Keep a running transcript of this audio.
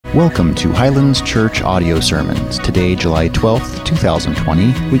Welcome to Highlands Church Audio Sermons. Today, July 12th,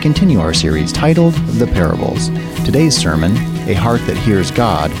 2020, we continue our series titled The Parables. Today's sermon, A Heart That Hears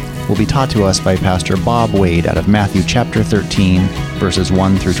God, will be taught to us by Pastor Bob Wade out of Matthew chapter 13, verses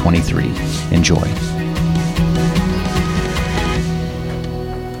 1 through 23. Enjoy.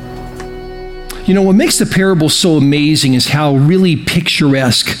 You know, what makes the parables so amazing is how really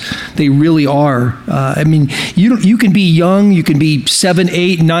picturesque they really are. You can be young, you can be 7,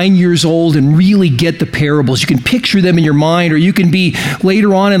 8, 9 years old and really get the parables. You can picture them in your mind, or you can be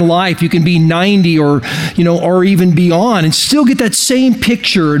later on in life, you can be 90 or even beyond and still get that same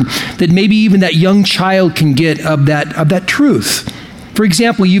picture that maybe even that young child can get of that truth. For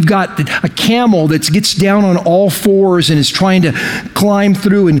example, you've got a camel that gets down on all fours and is trying to climb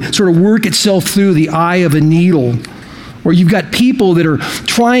through and sort of work itself through the eye of a needle. Or you've got people that are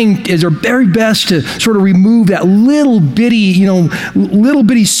trying their very best to sort of remove that little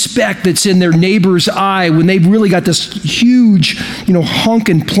bitty speck that's in their neighbor's eye when they've really got this huge, hunk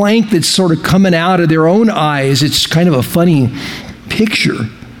and plank that's sort of coming out of their own eyes. It's kind of a funny picture.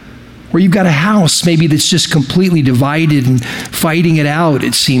 Or you've got a house maybe that's just completely divided and fighting it out,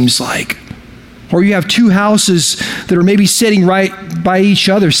 it seems like. Or you have two houses that are maybe sitting right by each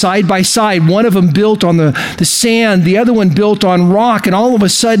other, side by side. One of them built on the sand, the other one built on rock. And all of a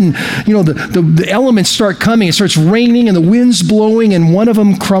sudden, the elements start coming. It starts raining and the wind's blowing and one of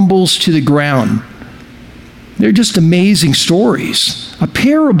them crumbles to the ground. They're just amazing stories. A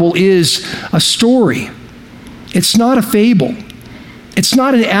parable is a story. It's not a fable. It's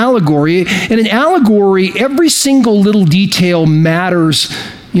not an allegory. In an allegory, every single little detail matters,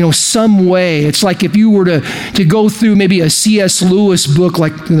 some way. It's like if you were to go through maybe a C.S. Lewis book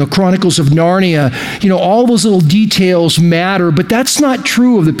like Chronicles of Narnia, all those little details matter, but that's not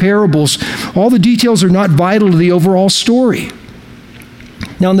true of the parables. All the details are not vital to the overall story.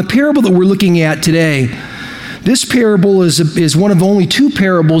 Now, in the parable that we're looking at today, this parable is one of only two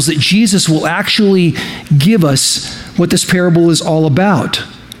parables that Jesus will actually give us what this parable is all about.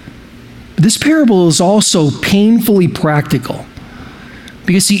 This parable is also painfully practical.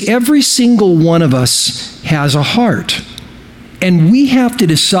 Because see, every single one of us has a heart. And we have to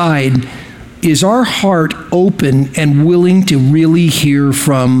decide, is our heart open and willing to really hear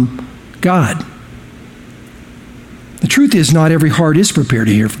from God? The truth is, not every heart is prepared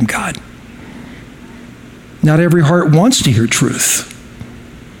to hear from God. Not every heart wants to hear truth.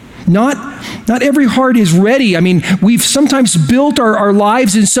 Not every heart is ready. We've sometimes built our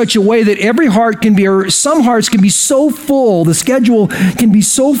lives in such a way that every heart can be, or some hearts can be so full, the schedule can be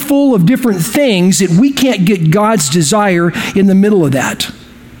so full of different things that we can't get God's desire in the middle of that.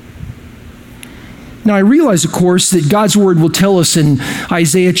 Now, I realize, of course, that God's word will tell us in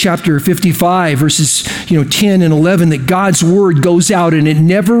Isaiah chapter 55, verses 10 and 11, that God's word goes out and it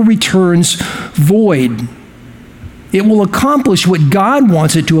never returns void. It will accomplish what God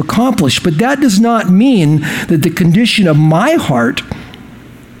wants it to accomplish, but that does not mean that the condition of my heart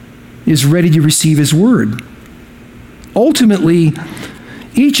is ready to receive His word. Ultimately,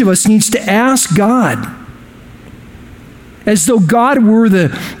 each of us needs to ask God, as though God were the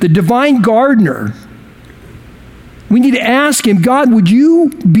divine gardener. We need to ask Him, God, would you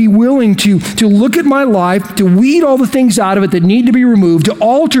be willing to look at my life, to weed all the things out of it that need to be removed, to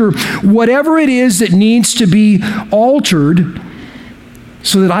alter whatever it is that needs to be altered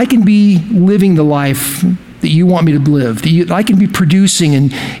so that I can be living the life that you want me to live, that I can be producing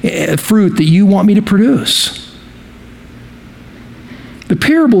fruit that you want me to produce. The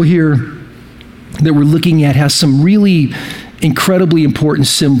parable here that we're looking at has some really incredibly important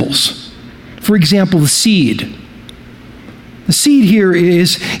symbols. For example, the seed. The seed here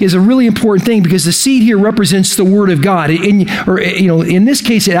is a really important thing because the seed here represents the Word of God. In this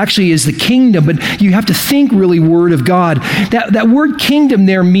case, it actually is the kingdom, but you have to think really Word of God. That word kingdom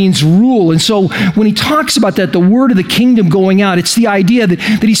there means rule. And so when he talks about that, the word of the kingdom going out, it's the idea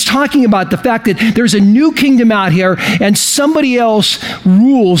that he's talking about the fact that there's a new kingdom out here and somebody else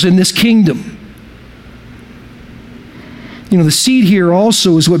rules in this kingdom. The seed here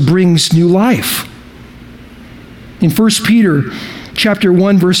also is what brings new life. In 1 Peter chapter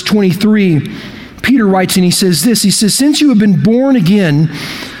 1, verse 23, Peter writes and he says this, he says, since you have been born again,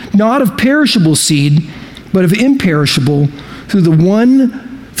 not of perishable seed, but of imperishable, through the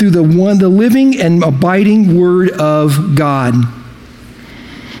living and abiding word of God.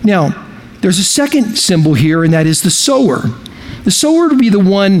 Now, there's a second symbol here, and that is the sower. The sower would be the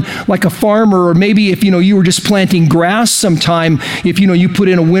one like a farmer, or maybe if, you were just planting grass sometime, if, you put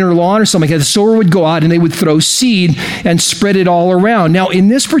in a winter lawn or something like that, the sower would go out and they would throw seed and spread it all around. Now, in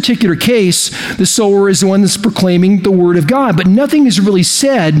this particular case, the sower is the one that's proclaiming the word of God, but nothing is really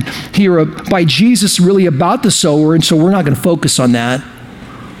said here by Jesus really about the sower, and so we're not going to focus on that.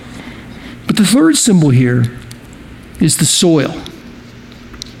 But the third symbol here is the soil.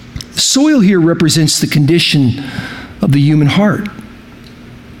 The soil here represents the condition of the human heart.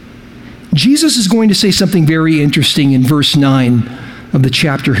 Jesus is going to say something very interesting in verse 9 of the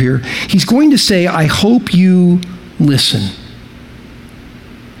chapter here. He's going to say, I hope you listen.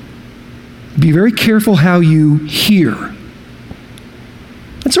 Be very careful how you hear.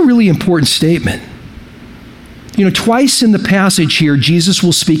 That's a really important statement. Twice in the passage here, Jesus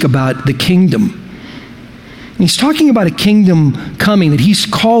will speak about the kingdom. He's talking about a kingdom coming that he's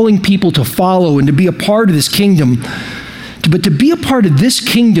calling people to follow and to be a part of this kingdom. But to be a part of this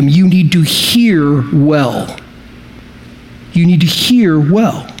kingdom, you need to hear well. You need to hear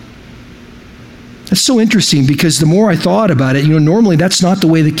well. That's so interesting because the more I thought about it, normally that's not the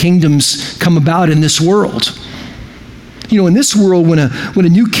way the kingdoms come about in this world. In this world, when a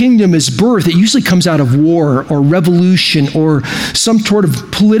new kingdom is birthed, it usually comes out of war or revolution or some sort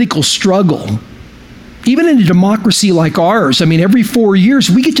of political struggle. Even in a democracy like ours, every 4 years,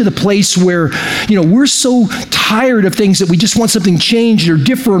 we get to the place where, we're so tired of things that we just want something changed or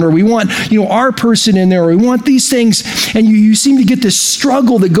different, or we want, our person in there, or we want these things. And you seem to get this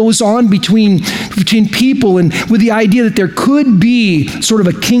struggle that goes on between people, and with the idea that there could be sort of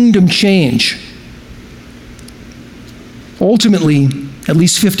a kingdom change. Ultimately, at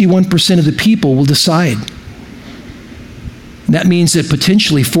least 51% of the people will decide. That means that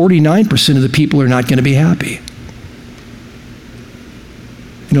potentially 49% of the people are not going to be happy.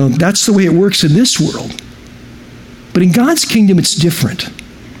 That's the way it works in this world. But in God's kingdom, it's different.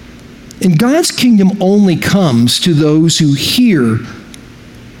 In God's kingdom only comes to those who hear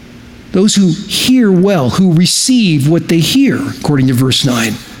well, who receive what they hear, according to verse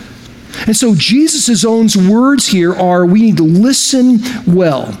 9. And so Jesus' own words here are, we need to listen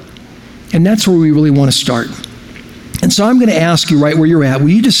well. And that's where we really want to start. And so I'm going to ask you right where you're at, will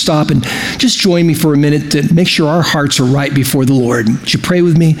you just stop and just join me for a minute to make sure our hearts are right before the Lord? Would you pray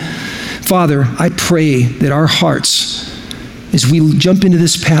with me? Father, I pray that our hearts, as we jump into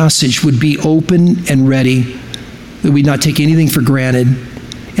this passage, would be open and ready, that we'd not take anything for granted,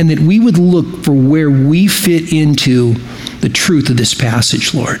 and that we would look for where we fit into the truth of this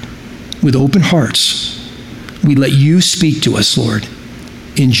passage, Lord. With open hearts, we let you speak to us, Lord.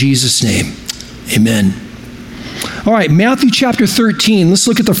 In Jesus' name, amen. All right, Matthew chapter 13. Let's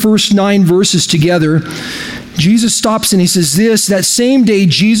look at the first 9 verses together. Jesus stops and he says this, that same day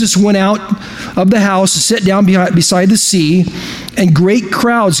Jesus went out of the house and sat down beside the sea, and great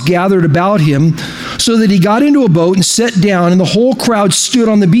crowds gathered about him, so that he got into a boat and sat down, and the whole crowd stood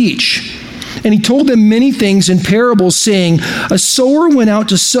on the beach. And he told them many things in parables, saying, a sower went out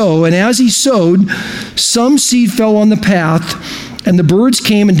to sow, and as he sowed, some seed fell on the path, and the birds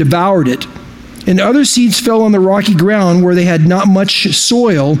came and devoured it. And other seeds fell on the rocky ground where they had not much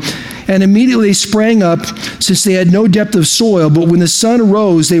soil, and immediately they sprang up, since they had no depth of soil. But when the sun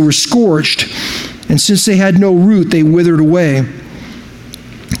arose, they were scorched, and since they had no root, they withered away.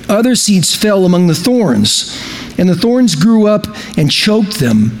 Other seeds fell among the thorns, and the thorns grew up and choked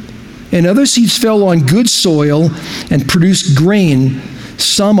them. And other seeds fell on good soil and produced grain,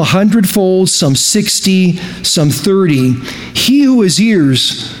 some 100-fold, some 60, some 30. He who has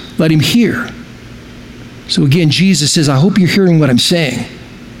ears, let him hear. So again, Jesus says, I hope you're hearing what I'm saying.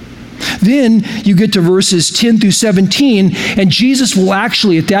 Then you get to verses 10 through 17, and Jesus will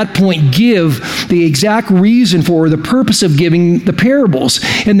actually at that point give the exact reason for the purpose of giving the parables.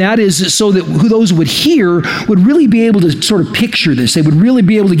 And that is so that those who would hear would really be able to sort of picture this. They would really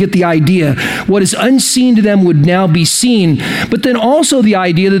be able to get the idea. What is unseen to them would now be seen. But then also the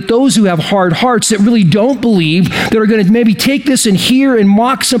idea that those who have hard hearts that really don't believe, that are going to maybe take this and hear and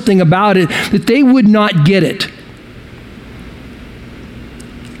mock something about it, that they would not get it.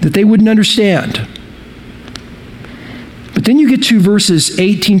 That they wouldn't understand. But then you get to verses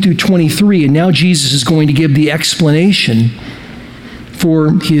 18 through 23, and now Jesus is going to give the explanation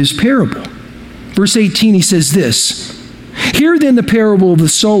for his parable. Verse 18, he says this, hear then the parable of the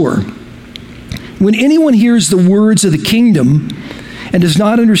sower. When anyone hears the words of the kingdom and does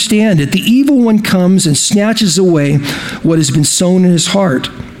not understand it, the evil one comes and snatches away what has been sown in his heart.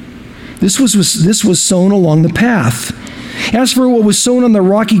 This was sown along the path. As for what was sown on the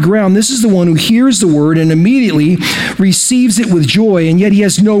rocky ground, this is the one who hears the word and immediately receives it with joy, and yet he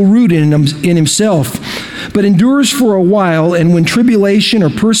has no root in himself, but endures for a while, and when tribulation or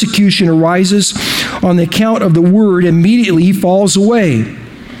persecution arises on the account of the word, immediately he falls away.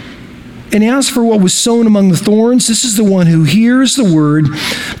 And as for what was sown among the thorns, this is the one who hears the word,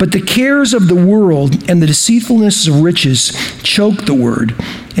 but the cares of the world and the deceitfulness of riches choke the word,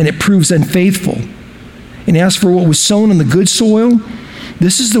 and it proves unfaithful. And as for what was sown on the good soil,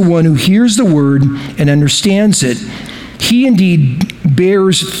 this is the one who hears the word and understands it. He indeed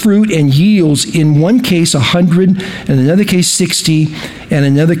bears fruit and yields, in one case 100, in another case 60, and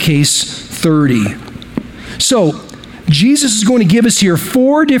another case 30. So, Jesus is going to give us here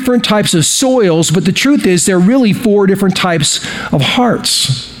 4 different types of soils, but the truth is there are really 4 different types of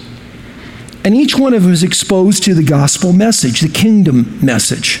hearts. And each one of them is exposed to the gospel message, the kingdom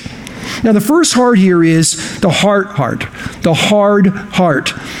message. Now, the first heart here is the heart, the hard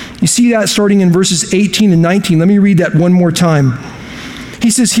heart. You see that starting in verses 18 and 19. Let me read that one more time. He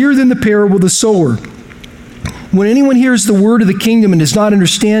says, "Hear then the parable of the sower. When anyone hears the word of the kingdom and does not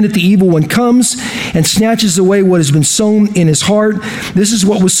understand it, the evil one comes and snatches away what has been sown in his heart. This is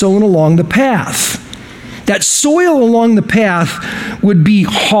what was sown along the path." That soil along the path would be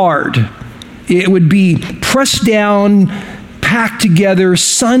hard. It would be pressed down, packed together,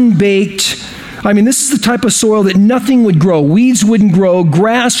 sun-baked. I mean, this is the type of soil that nothing would grow. Weeds wouldn't grow.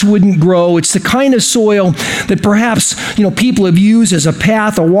 Grass wouldn't grow. It's the kind of soil that perhaps, people have used as a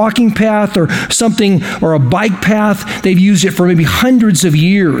path, a walking path or something, or a bike path. They've used it for maybe hundreds of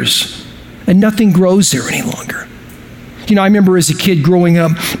years, and nothing grows there any longer. I remember as a kid growing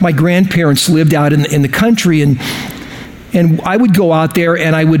up, my grandparents lived out in the country, and I would go out there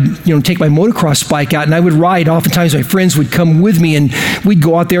and I would, take my motocross bike out and I would ride. Oftentimes my friends would come with me and we'd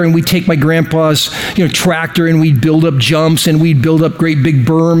go out there and we'd take my grandpa's, tractor and we'd build up jumps and we'd build up great big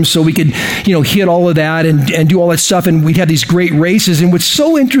berms so we could, hit all of that and do all that stuff. And we'd have these great races. And what's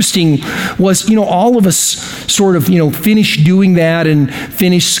so interesting was, all of us sort of, finished doing that and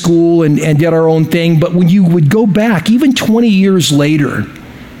finished school and did our own thing. But when you would go back, even 20 years later,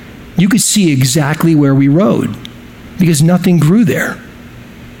 you could see exactly where we rode, because nothing grew there.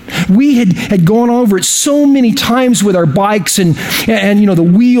 We had gone over it so many times with our bikes and the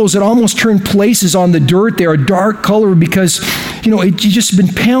wheels had almost turned places on the dirt there, a dark color, because it just been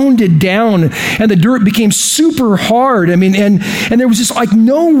pounded down and the dirt became super hard. I mean, and there was just like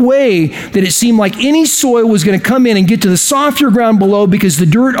no way that it seemed like any soil was going to come in and get to the softer ground below, because the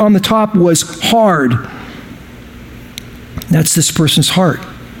dirt on the top was hard. That's this person's heart.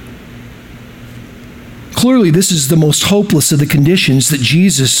 Clearly, this is the most hopeless of the conditions that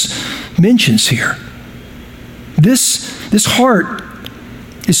Jesus mentions here. This heart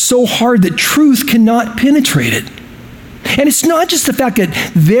is so hard that truth cannot penetrate it. And it's not just the fact that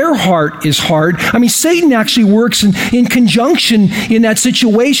their heart is hard. I mean, Satan actually works in conjunction in that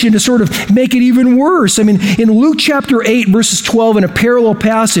situation to sort of make it even worse. I mean, in Luke chapter 8, verses 12, in a parallel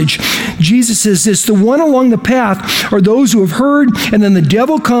passage, Jesus says this: "The one along the path are those who have heard, and then the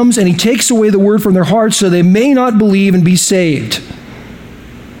devil comes and he takes away the word from their hearts so they may not believe and be saved."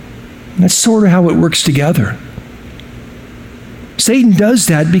 And that's sort of how it works together. Satan does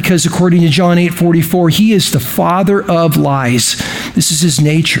that because, according to John 8:44, he is the father of lies. This is his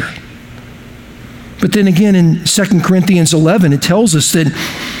nature. But then again, in 2 Corinthians 11, it tells us that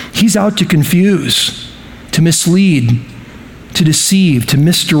he's out to confuse, to mislead, to deceive, to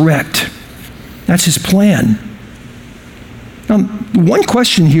misdirect. That's his plan. Now, one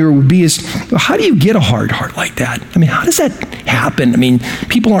question here would be how do you get a hard heart like that? I mean, how does that happen? I mean,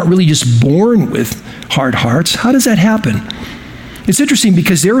 people aren't really just born with hard hearts. How does that happen? It's interesting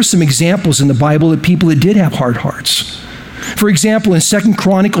because there are some examples in the Bible of people that did have hard hearts. For example, in 2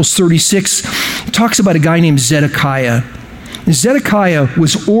 Chronicles 36, it talks about a guy named Zedekiah. And Zedekiah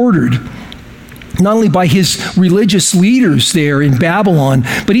was ordered not only by his religious leaders there in Babylon,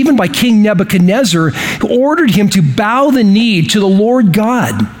 but even by King Nebuchadnezzar, who ordered him to bow the knee to the Lord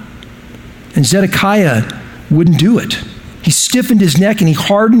God. And Zedekiah wouldn't do it. He stiffened his neck and he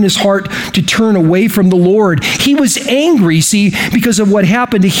hardened his heart to turn away from the Lord. He was angry, see, because of what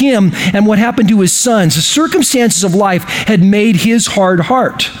happened to him and what happened to his sons. The circumstances of life had made his hard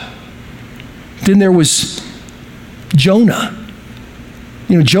heart. Then there was Jonah.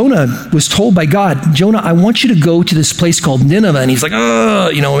 Jonah was told by God, "Jonah, I want you to go to this place called Nineveh." And he's like,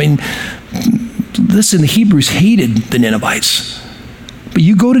 listen, the Hebrews hated the Ninevites. But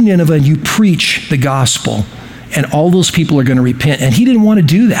you go to Nineveh and you preach the gospel. and all those people are going to repent. And he didn't want to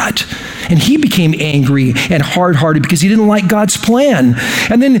do that. And he became angry and hard-hearted because he didn't like God's plan.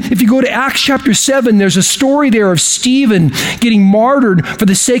 And then if you go to Acts chapter 7, there's a story there of Stephen getting martyred for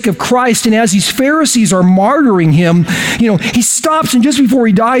the sake of Christ. And as these Pharisees are martyring him, he stops, and just before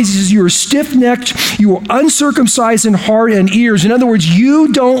he dies, he says, "You are stiff-necked, you are uncircumcised in heart and ears." In other words,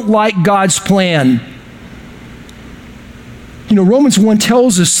 you don't like God's plan. Romans 1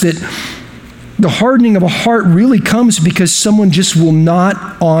 tells us that the hardening of a heart really comes because someone just will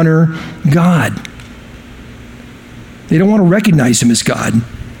not honor God. They don't want to recognize him as God.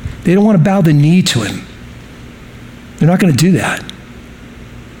 They don't want to bow the knee to him. They're not going to do that.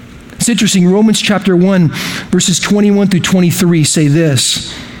 It's interesting. Romans chapter 1, verses 21 through 23 say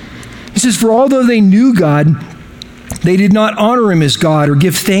this. He says, "For although they knew God, they did not honor him as God or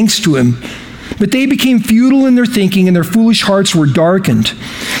give thanks to him. But they became futile in their thinking, and their foolish hearts were darkened.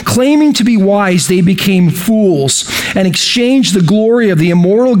 Claiming to be wise, they became fools and exchanged the glory of the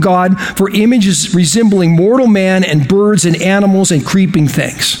immortal God for images resembling mortal man and birds and animals and creeping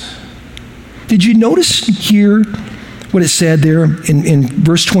things." Did you notice here what it said there in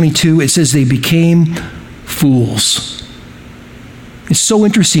verse 22? It says they became fools. It's so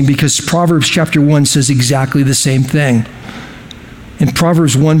interesting because Proverbs chapter 1 says exactly the same thing. In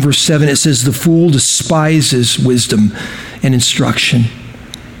Proverbs 1 verse 7, it says, "The fool despises wisdom and instruction."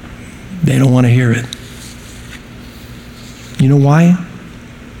 They don't want to hear it. You know why?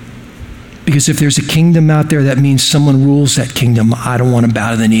 Because if there's a kingdom out there, that means someone rules that kingdom. I don't want to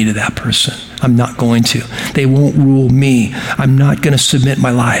bow to the knee to that person. I'm not going to. They won't rule me. I'm not going to submit my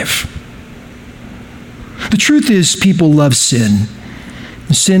life. The truth is, people love sin.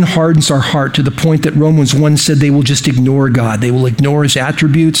 Sin hardens our heart to the point that Romans 1 said they will just ignore God. They will ignore his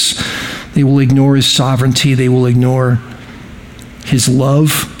attributes. They will ignore his sovereignty. They will ignore his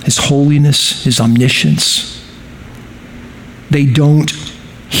love, his holiness, his omniscience. They don't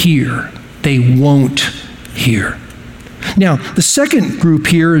hear. They won't hear. Now, the second group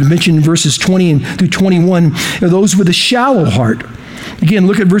here, mentioned in verses 20 through 21, are those with a shallow heart. Again,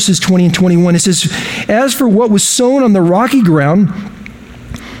 look at verses 20 and 21. It says, "As for what was sown on the rocky ground,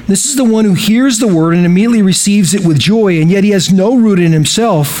 this is the one who hears the word and immediately receives it with joy, and yet he has no root in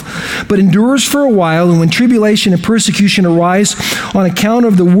himself, but endures for a while, and when tribulation and persecution arise on account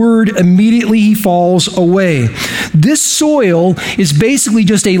of the word, immediately he falls away." This soil is basically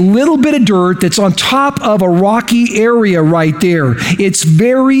just a little bit of dirt that's on top of a rocky area right there. It's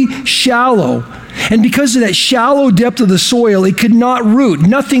very shallow. And because of that shallow depth of the soil, it could not root.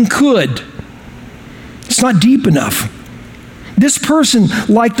 Nothing could. It's not deep enough. This person,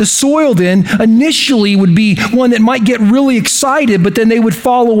 like the soil then, initially would be one that might get really excited, but then they would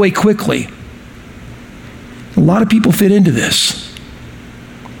fall away quickly. A lot of people fit into this.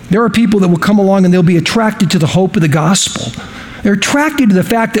 There are people that will come along and they'll be attracted to the hope of the gospel. They're attracted to the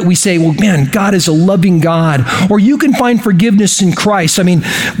fact that we say, well, man, God is a loving God, or you can find forgiveness in Christ. I mean,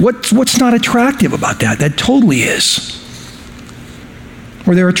 what's not attractive about that? That totally is.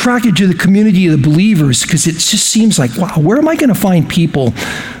 Or they're attracted to the community of the believers because it just seems like, wow, where am I going to find people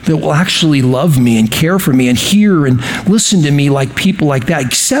that will actually love me and care for me and hear and listen to me like people like that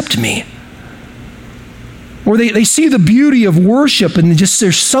accept me? Or they see the beauty of worship and just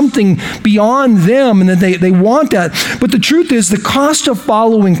there's something beyond them and that they want that. But the truth is, the cost of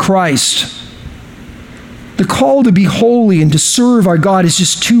following Christ, the call to be holy and to serve our God, is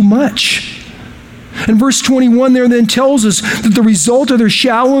just too much. And verse 21 there then tells us that the result of their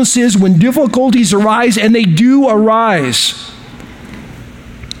shallowness is when difficulties arise, and they do arise,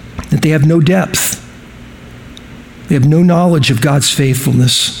 that they have no depth. They have no knowledge of God's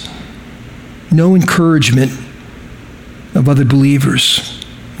faithfulness, no encouragement of other believers,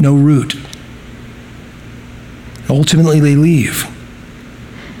 no root. Ultimately, they leave.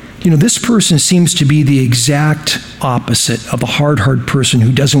 This person seems to be the exact opposite of a hard person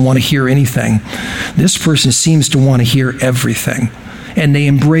who doesn't want to hear anything. This person seems to want to hear everything, and they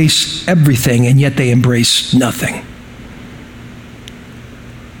embrace everything, and yet they embrace nothing.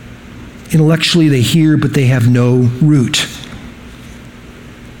 Intellectually, they hear, but they have no root.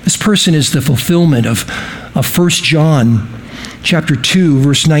 This person is the fulfillment of 1 John chapter 2,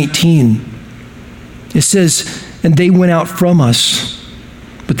 verse 19. It says, "And they went out from us,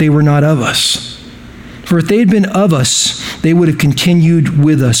 but they were not of us. For if they had been of us, they would have continued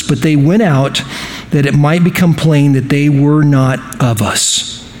with us. But they went out that it might become plain that they were not of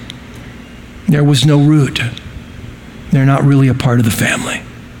us." There was no root. They're not really a part of the family.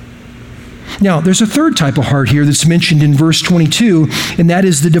 Now, there's a third type of heart here that's mentioned in verse 22, and that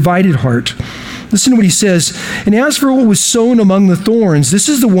is the divided heart. Listen to what he says. And as for what was sown among the thorns, this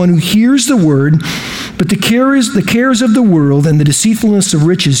is the one who hears the word, but the cares of the world and the deceitfulness of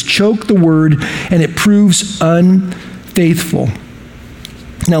riches choke the word, and it proves unfaithful.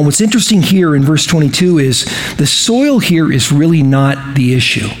 Now, what's interesting here in verse 22 is the soil here is really not the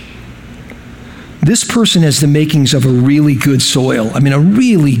issue. This person has the makings of a really good soil. I mean, a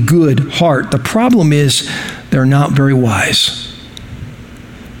really good heart. The problem is they're not very wise.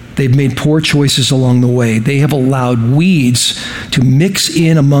 They've made poor choices along the way. They have allowed weeds to mix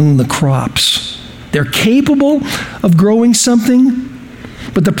in among the crops. They're capable of growing something,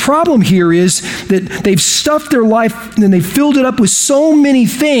 but the problem here is that they've stuffed their life and they've filled it up with so many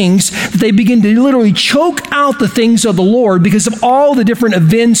things that they begin to literally choke out the things of the Lord because of all the different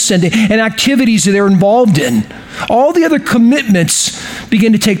events and activities that they're involved in. All the other commitments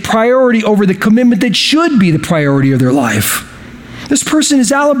begin to take priority over the commitment that should be the priority of their life. This person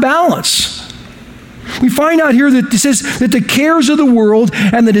is out of balance. We find out here that it says that the cares of the world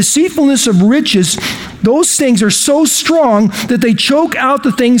and the deceitfulness of riches, those things are so strong that they choke out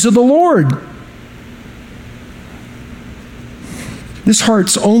the things of the Lord. This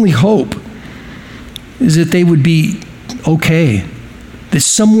heart's only hope is that they would be okay. That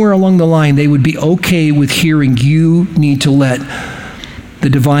somewhere along the line they would be okay with hearing you need to let the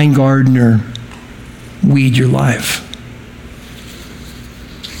divine gardener weed your life.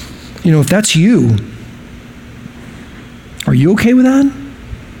 You know, if that's you, are you okay with that?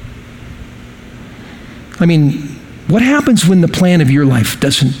 I mean, what happens when the plan of your life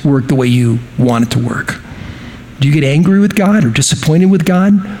doesn't work the way you want it to work? Do you get angry with God or disappointed with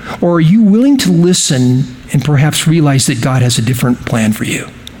God? Or are you willing to listen and perhaps realize that God has a different plan for you?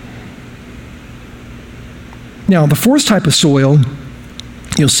 Now, the fourth type of soil,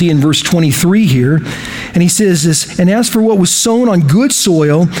 you'll see in verse 23 here, and he says this, and as for what was sown on good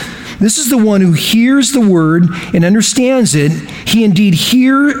soil, this is the one who hears the word and understands it. He indeed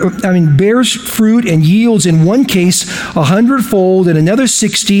bears fruit and yields in one case 100-fold, in another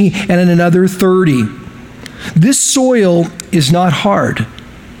 60, and in another 30. This soil is not hard,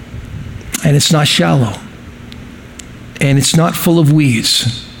 and it's not shallow, and it's not full of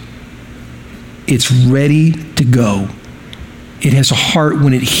weeds. It's ready to go. It has a heart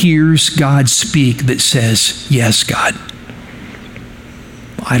when it hears God speak that says, yes, God.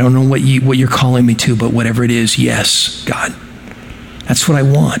 I don't know what you're calling me to, but whatever it is, yes, God. That's what I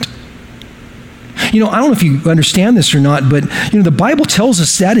want. You know, I don't know if you understand this or not, but the Bible tells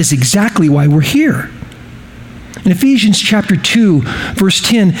us that is exactly why we're here. In Ephesians chapter 2, verse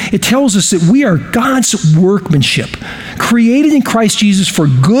 10, it tells us that we are God's workmanship, created in Christ Jesus for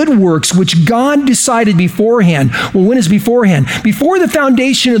good works, which God decided beforehand. Well, when is beforehand? Before the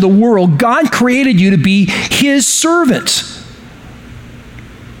foundation of the world, God created you to be His servant.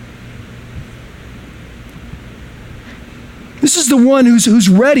 This is the one who's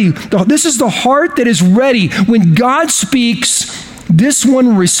ready. This is the heart that is ready. When God speaks, this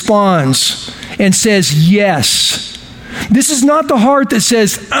one responds and says, yes. This is not the heart that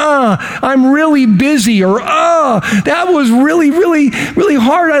says, I'm really busy, or that was really, really, really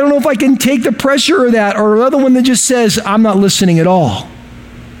hard. I don't know if I can take the pressure of that. Or another one that just says, I'm not listening at all.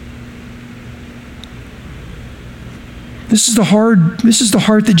 This is the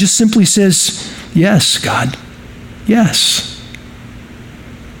heart that just simply says, yes, God, yes.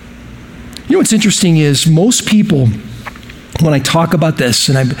 You know what's interesting is most people, when I talk about this,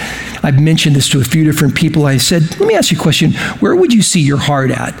 and I've mentioned this to a few different people, I said, let me ask you a question. Where would you see your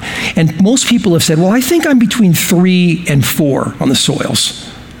heart at? And most people have said, well, I think I'm between 3 and 4 on the soils.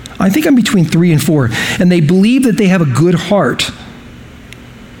 I think I'm between 3 and 4. And they believe that they have a good heart,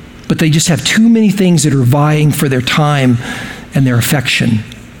 but they just have too many things that are vying for their time and their affection.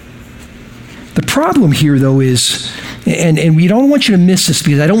 The problem here, though, is, and we don't want you to miss this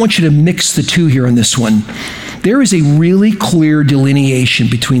because I don't want you to mix the two here on this one. There is a really clear delineation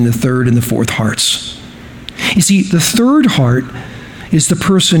between the third and the fourth hearts. You see, the third heart is the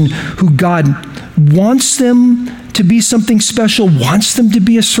person who God wants them to be something special, wants them to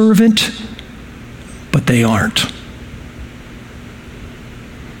be a servant, but they aren't.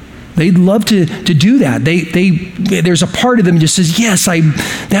 They'd love to do that. There's a part of them that just says, yes,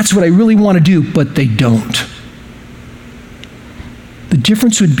 that's what I really want to do, but they don't. The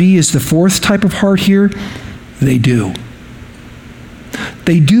difference would be is the fourth type of heart here, they do.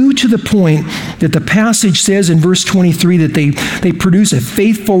 They do to the point that the passage says in verse 23 that they produce a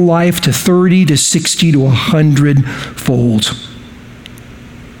faithful life to 30 to 60 to 100-fold.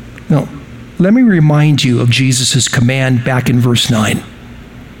 Now, let me remind you of Jesus' command back in verse 9.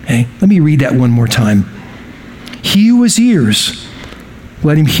 Okay? Let me read that one more time. He who has ears,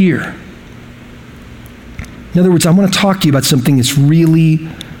 let him hear In other words, I want to talk to you about something that's really,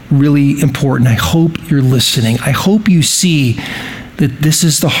 really important. I hope you're listening. I hope you see that this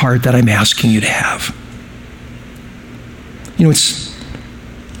is the heart that I'm asking you to have. You know,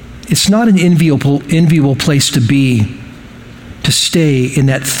 it's not an enviable place to be, to stay in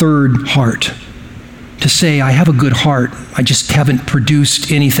that third heart, to say, I have a good heart, I just haven't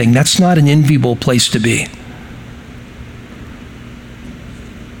produced anything. That's not an enviable place to be.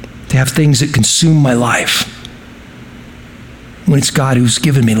 To have things that consume my life when it's God who's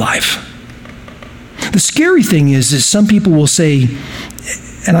given me life. The scary thing is some people will say,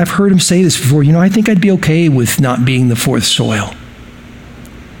 and I've heard him say this before, I think I'd be okay with not being the fourth soil.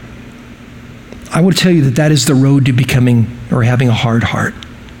 I will tell you that is the road to becoming or having a hard heart.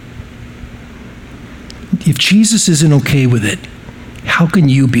 If Jesus isn't okay with it, how can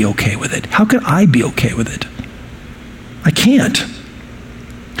you be okay with it? How can I be okay with it? I can't.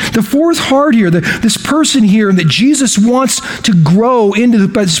 The fourth heart here, this person here that Jesus wants to grow into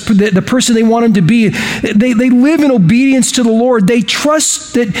the person they want him to be, they live in obedience to the Lord. They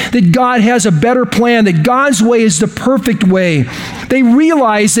trust that God has a better plan, that God's way is the perfect way. They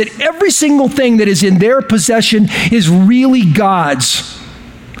realize that every single thing that is in their possession is really God's,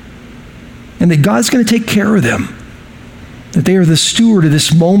 and that God's going to take care of them, that they are the steward of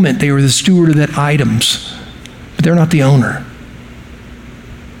this moment, they are the steward of that items, but they're not the owner.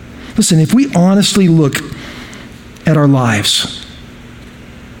 Listen, if we honestly look at our lives,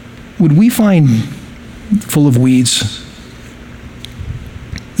 would we find full of weeds?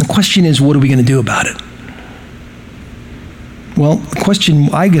 The question is, what are we going to do about it? Well, the question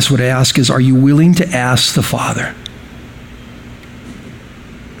I guess would ask is, are you willing to ask the Father,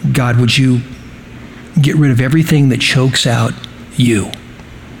 God, would you get rid of everything that chokes out you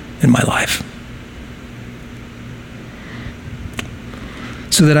in my life,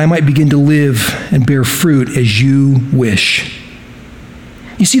 so that I might begin to live and bear fruit as you wish?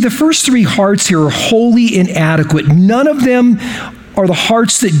 You see, the first three hearts here are wholly inadequate. None of them are the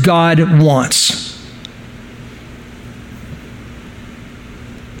hearts that God wants.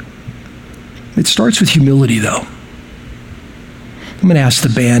 It starts with humility, though. I'm going to ask the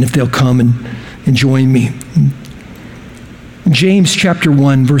band if they'll come and join me. James chapter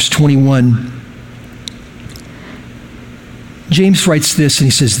 1, verse 21. James writes this, and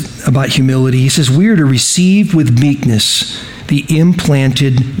he says about humility. He says, we are to receive with meekness the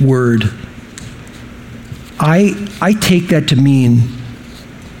implanted word. I take that to mean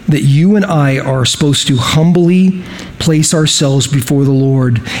that you and I are supposed to humbly place ourselves before the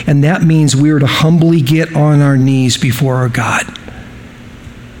Lord, and that means we are to humbly get on our knees before our God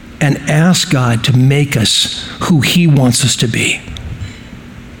and ask God to make us who he wants us to be.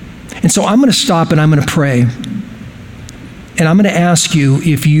 And so I'm going to stop and I'm going to pray. And I'm going to ask you,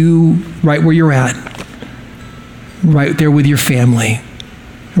 if you, right where you're at, right there with your family,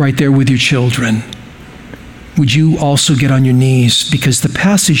 right there with your children, would you also get on your knees? Because the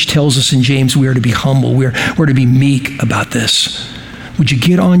passage tells us in James we are to be humble, we're to be meek about this. Would you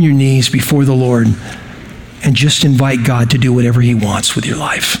get on your knees before the Lord and just invite God to do whatever he wants with your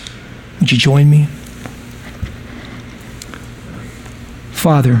life? Would you join me?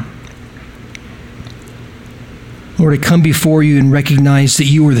 Father, Lord, I come before you and recognize that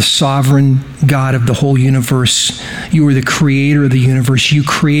you are the sovereign God of the whole universe. You are the creator of the universe. You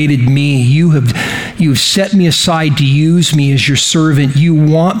created me. You have set me aside to use me as your servant. You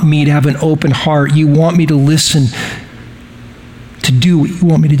want me to have an open heart. You want me to listen, to do what you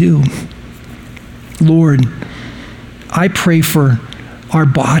want me to do. Lord, I pray for our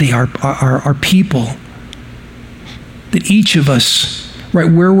body, our people, that each of us,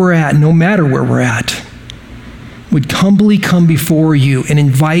 right where we're at, no matter where we're at, would humbly come before you and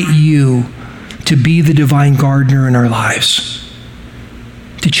invite you to be the divine gardener in our lives,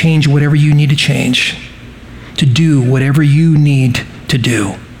 to change whatever you need to change, to do whatever you need to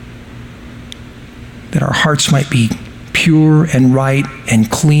do, that our hearts might be pure and right and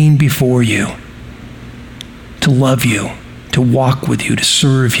clean before you, to love you, to walk with you, to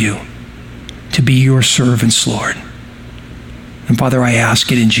serve you, to be your servants, Lord. And Father, I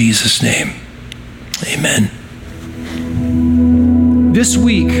ask it in Jesus' name. Amen. This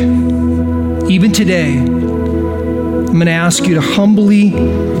week, even today, I'm going to ask you to humbly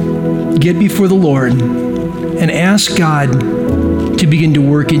get before the Lord and ask God to begin to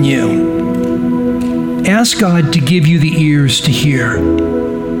work in you. Ask God to give you the ears to hear.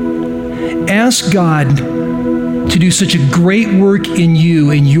 Ask God to do such a great work in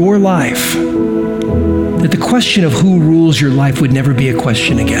you, in your life, that the question of who rules your life would never be a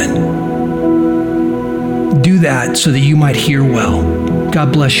question again. Do that so that you might hear well.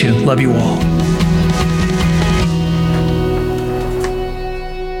 God bless you. Love you all.